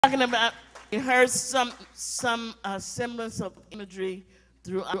talking about, you heard some semblance of imagery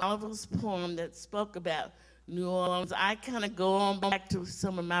through Oliver's poem that spoke about New Orleans. I kind of go on back to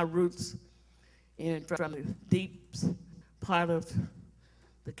some of my roots from the deep part of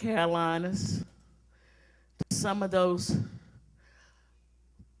the Carolinas to some of those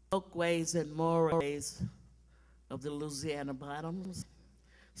folkways and mores of the Louisiana bottoms.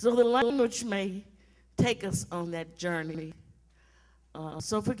 So the language may take us on that journey.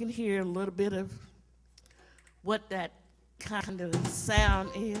 So if we can hear a little bit of what that kind of sound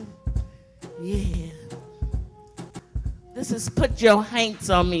is. Yeah. This is put your hands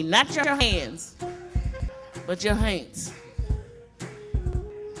on me, not your hands, but your hands.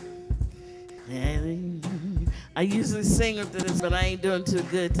 I usually sing with this, but I ain't doing too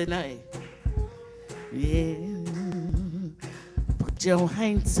good tonight. Yeah. Put your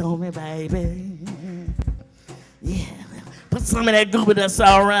hands on me, baby. Yeah. Put some of that goober that's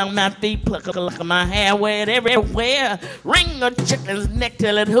all around my feet, pluck a look of my hair, wear it everywhere. Ring a chicken's neck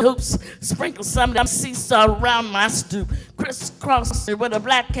till it hoops. Sprinkle some of them sea salt around my stoop. Crisscross it with a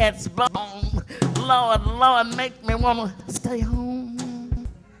black cat's bone. Lord, Lord, make me wanna stay home.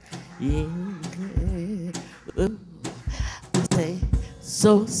 Yeah. Ooh. I say,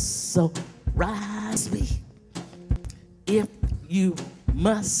 so, rise me if you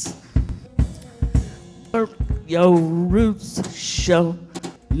must. Work your roots show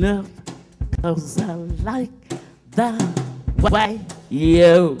enough, 'cause I like the way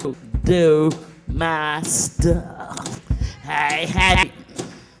you do my stuff. Hey.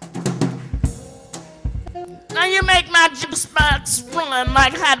 Now you make my juice box run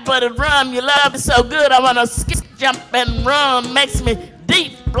like hot buttered rum. You love it so good, I wanna skip, jump, and run. Makes me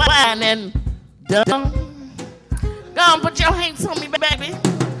deep, blind, and dumb. Go on, put your hands on me, baby.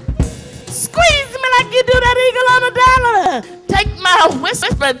 Squeeze me like you do that eagle on a dollar. Take my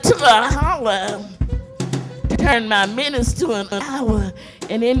whisper to a holler. Turn my minutes to an hour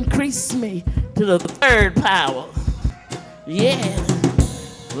and increase me to the third power. Yeah,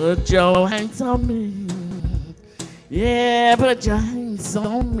 put your hands on me. Yeah, put your hands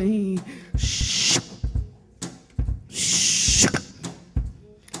on me. Shh. Shh.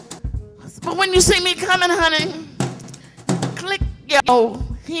 But when you see me coming, honey, click your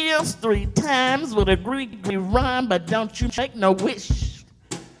heels 3 times with a greedy rhyme, but don't you make no wish.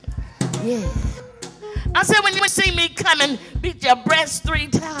 Yeah. I said when you see me coming, beat your breast 3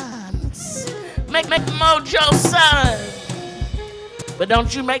 times. Make mojo sign, but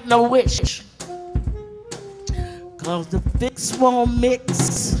don't you make no wish. 'Cause the fix won't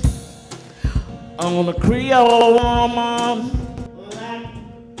mix on a Creole woman.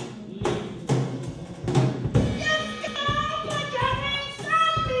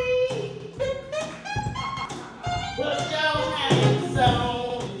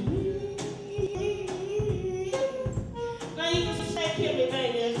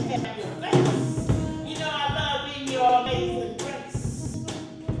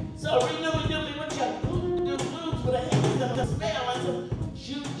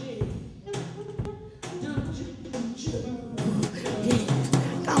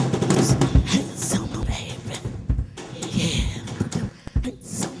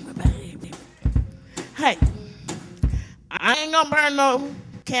 Hey, I ain't gonna burn no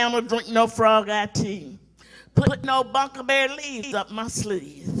candle, drink no frog-eye tea, put no bunker bear leaves up my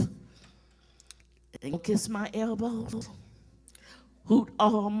sleeve. Ain't gonna kiss my elbows, hoot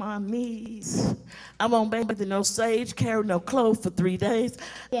all my knees. I won't bathe in no sage, carry no clothes for 3 days.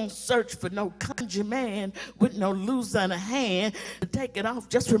 I won't search for no conjure man with no loose on a hand to take it off.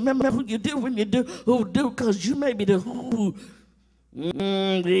 Just remember who you do when you do who do, 'cause you may be the who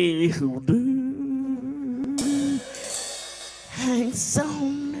do. Hands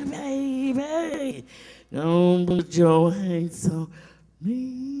on me, baby. Don't put your hands on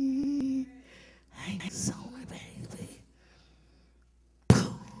me. Hands on me, baby.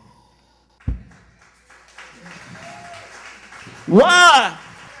 What?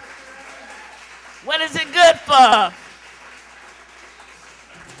 What is it good for?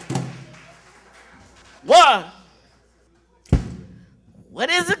 What? What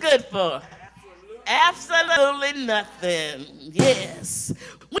is it good for? Absolutely nothing. Yes.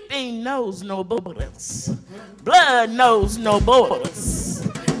 Weeping knows no borders. Blood knows no borders.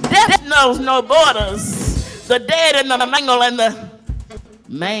 Death knows no borders. The dead and the mangled and the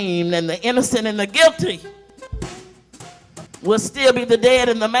maimed and the innocent and the guilty will still be the dead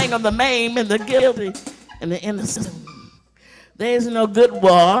and the mangled, the maimed and the guilty and the innocent. There is no good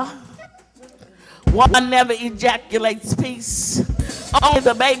war. War never ejaculates peace. Only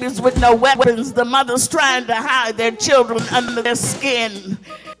the babies with no weapons, the mothers trying to hide their children under their skin.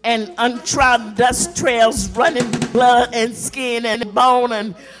 and untrodden dust trails running blood and skin and bone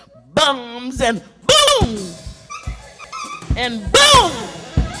and bones and boom and boom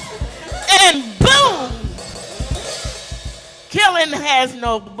and boom. Killing has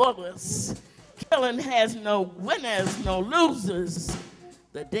no borders. Killing has no winners, no losers.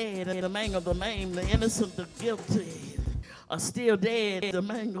 The dead and the mangled, the maimed, the innocent, the guilty are still dead. The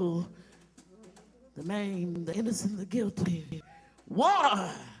mangled, the maimed, the innocent, the guilty.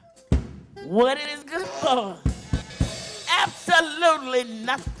 War, what it is good for? Absolutely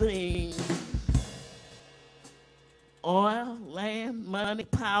nothing. Oil, land, money,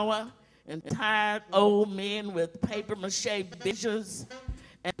 power, and tired old men with paper mache visions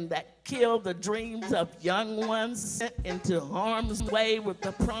and that kill the dreams of young ones sent into harm's way with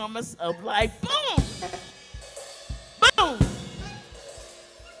the promise of life. Boom! Boom!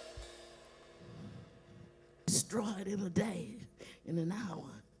 Destroyed in a day, in an hour,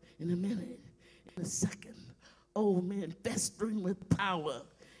 in a minute, in a second. Old men festering with power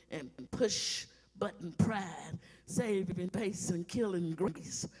and push-button pride, saving face and killing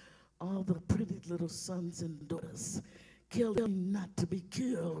grace. All the pretty little sons and daughters, killing not to be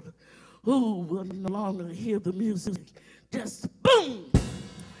killed, who will no longer hear the music. Just boom!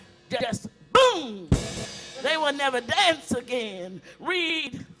 Just boom! They will never dance again,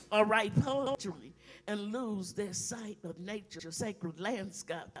 read or write poetry, and lose their sight of nature's sacred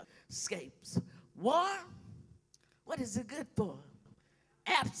landscapes. War? What is it good for?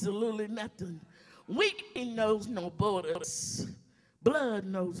 Absolutely nothing. Weeping knows no borders. Blood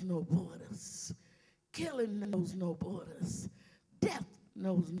knows no borders. Killing knows no borders. Death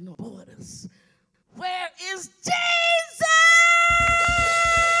knows no borders. Where is Jesus?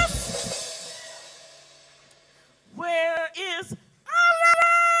 Where is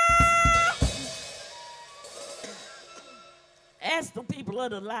Allah? Ask the people of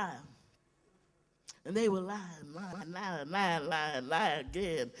the lie. And they will lie and lie and lie and lie and lie and lie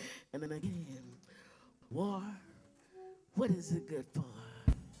again and then again. War, what is it good for?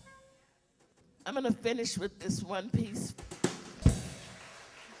 I'm going to finish with this one piece.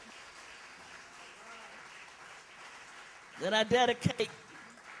 That I dedicate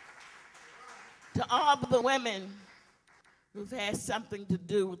to all the women who've had something to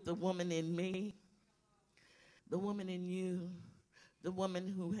do with the woman in me, the woman in you, the woman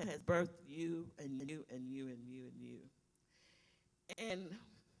who has birthed you and you and you and you and you. And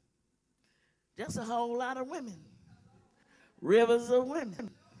just a whole lot of women, rivers of women.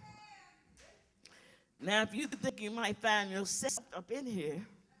 Now, if you think you might find yourself up in here,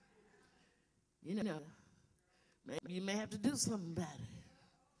 you know, maybe you may have to do something about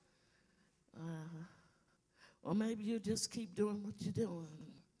it. Or maybe you just keep doing what you're doing.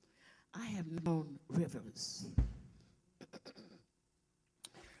 I have known rivers.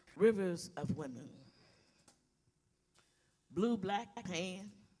 Rivers of women. Blue, black hand,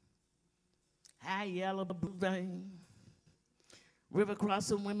 high yellow, blue vein. River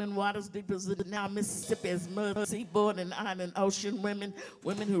crossing women, waters deep as the now Mississippi's mud, seaboard and island ocean women,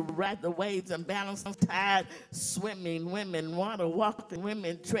 women who ride the waves and balance on tide, swimming women, water walking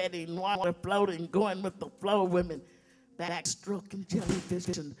women, treading water, floating, going with the flow women, backstroking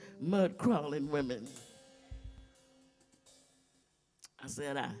jellyfish and mud crawling women. I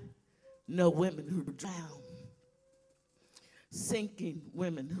said I know women who drown, sinking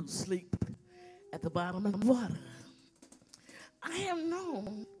women who sleep at the bottom of the water. I have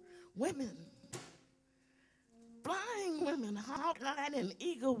known women, flying women, hawk-eyed and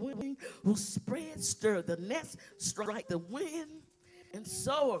eagle women who spread, stir the nest, strike the wind, and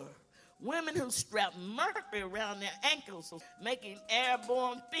soar. Women who strap mercury around their ankles, making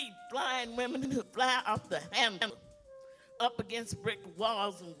airborne feet. Flying women who fly off the handle, up against brick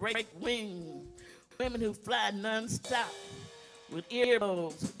walls and break wings. Women who fly nonstop with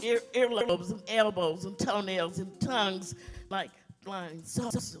earlobes and elbows and toenails and tongues like flying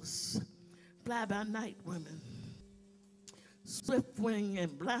saucers. Fly by night women, swift wing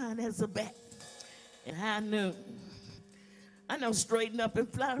and blind as a bat at high noon. I know straighten up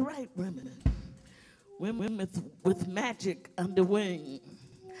and fly right women, women with magic under wing.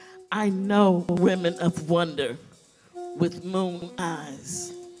 I know women of wonder with moon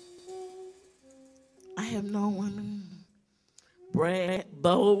eyes. I have known women,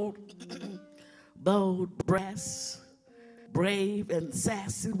 bold, brass, brave and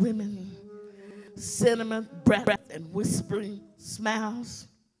sassy women, cinnamon breath and whispering smiles,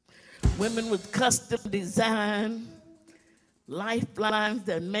 women with custom design, lifelines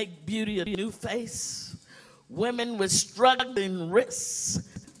that make beauty a new face, women with struggling wrists,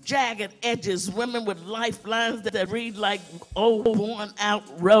 jagged edges, women with lifelines that read like old worn-out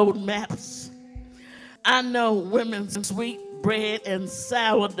road maps. I know women sweet bread and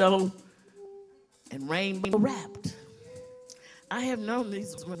sourdough and rainbow wrapped. I have known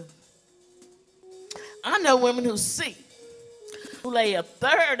these women. I know women who see, who lay a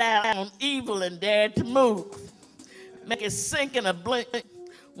third out on evil and dare to move, make it sink in a blink.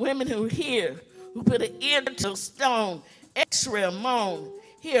 Women who hear, who put an ear to a stone, x-ray a moan,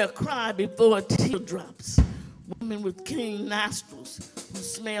 hear a cry before a tear drops. Women with keen nostrils who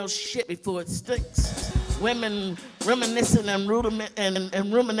smell shit before it stinks. Women reminiscing and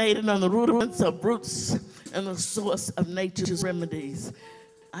ruminating on the rudiments of roots and the source of nature's remedies.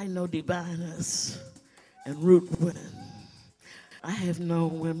 I know diviners and root women. I have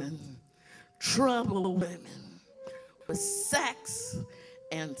known women, trouble women, with sacks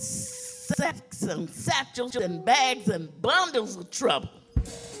and satchels and bags and bundles of trouble.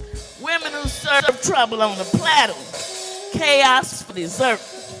 Women who serve trouble on the platter, chaos for dessert.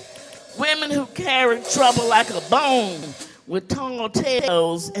 Women who carry trouble like a bone with tall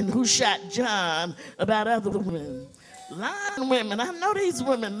tales and who shot John about other women. Lying women, I know these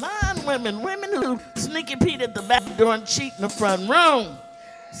women, lying women, women who sneaky Pete at the back door and cheat in the front room.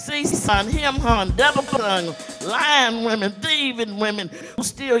 Seesaw, him-hawing, double-tongue, lying women, thieving women who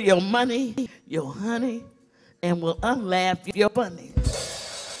steal your money, your honey, and will unlaugh your funny.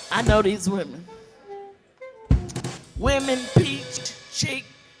 I know these women. Women peach cheek,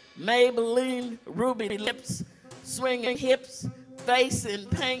 Maybelline, ruby lips, swinging hips, face in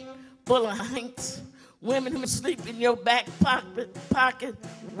paint, full of hanks. Women who sleep in your back pocket,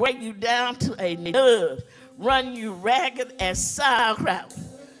 weigh you down to a nub, run you ragged as sauerkraut.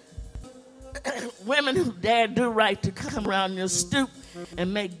 Women who dare do right to come around your stoop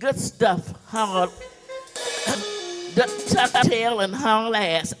and make good stuff hard, tuck tail and haul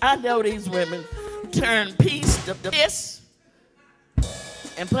ass. I know these women turn peace to piss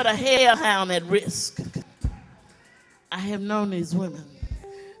and put a hellhound at risk. I have known these women,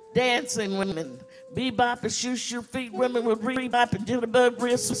 dancing women, bebop and shoo feet, women with rebop and jitterbug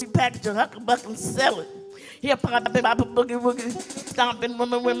wrists, sweet package of hucklebuck and sell it. Hip-hop, bebop, boogie woogie, stomping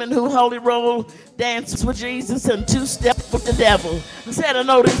women who holy roll, dance with Jesus and two-step with the devil. I said I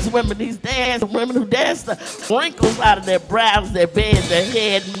know these women, these dancing women who dance the wrinkles out of their brows, their beds, their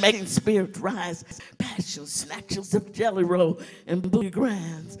head, making spirits rise. Passion snatches of jelly roll and boogie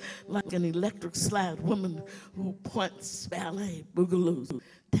grinds like an electric slide. Woman who points ballet boogaloos,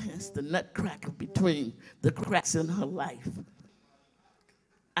 dance the nutcracker between the cracks in her life.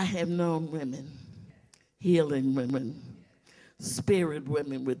 I have known women, healing women, spirit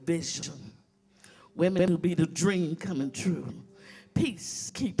women with vision, women who be the dream coming true,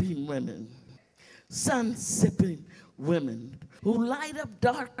 peace-keeping women, sun-sipping women who light up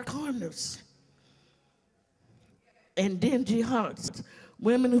dark corners and dingy hearts,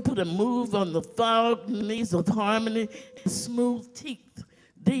 women who put a move on the fogged knees of harmony and smooth teeth,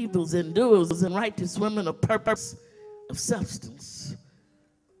 divas and doers and righteous women of purpose, of substance.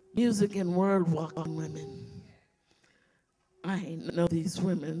 Music and word walking women. I know these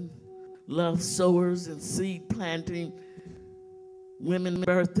women, love sowers and seed planting, women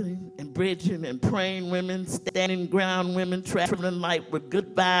birthing and bridging and praying women, standing ground women, traveling light with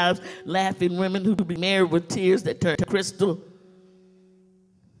good vibes, laughing women who be married with tears that turn to crystal.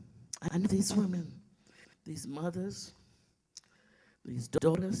 I know these women, these mothers, these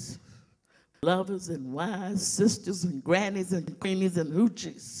daughters, lovers and wives, sisters and grannies and queenies and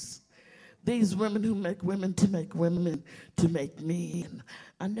hoochies. These women who make women to make women to make me. And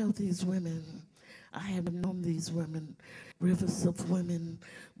I know these women. I have known these women. Rivers of women,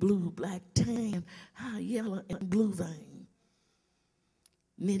 blue, black, tan, high yellow, and blue vein.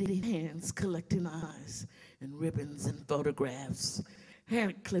 Knitted hands collecting eyes and ribbons and photographs,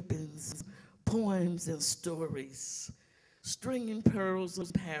 hair clippings, poems and stories. Stringing pearls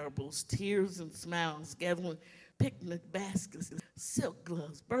and parables, tears and smiles, gathering picnic baskets, silk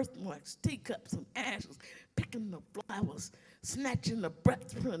gloves, birthmarks, teacups and ashes, picking the flowers, snatching the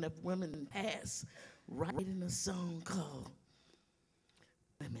breathprint of women in past, writing a song called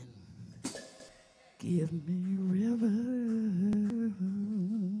Women. Give me rivers,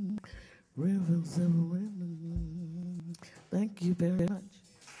 rivers of women. Thank you very much.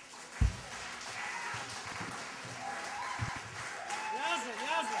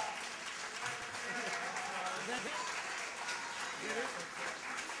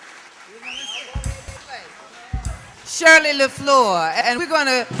 Shirley Leflore, and we're going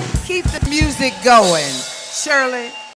to keep the music going. Shirley.